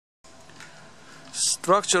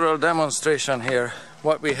structural demonstration here.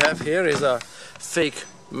 What we have here is a fake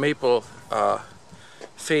maple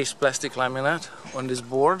face plastic laminate on this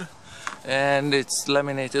board, and it's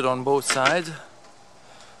laminated on both sides.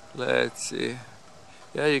 Let's see.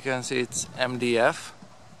 Yeah, you can see it's MDF,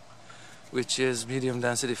 which is medium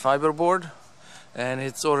density fiberboard, and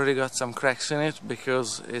it's already got some cracks in it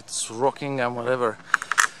because it's rocking and whatever.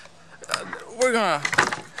 We're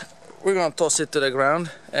gonna toss it to the ground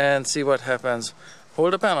and see what happens.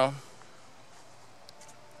 Hold the panel.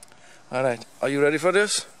 All right, are you ready for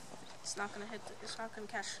this? It's not gonna hit. It's not gonna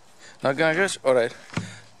catch. Not gonna catch? All right.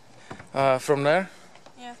 From there?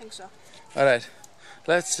 Yeah, I think so. All right.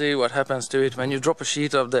 Let's see what happens to it when you drop a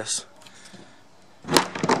sheet of this.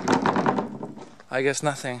 I guess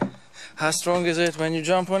nothing. How strong is it when you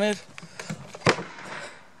jump on it?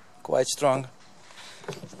 Quite strong.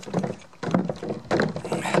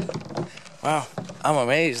 Wow, I'm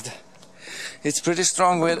amazed. It's pretty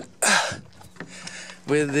strong with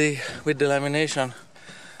the lamination.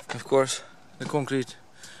 Of course, the concrete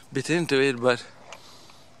bit into it, but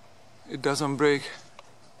it doesn't break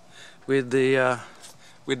with the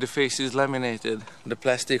faces laminated. The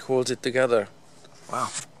plastic holds it together. Wow,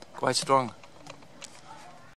 quite strong.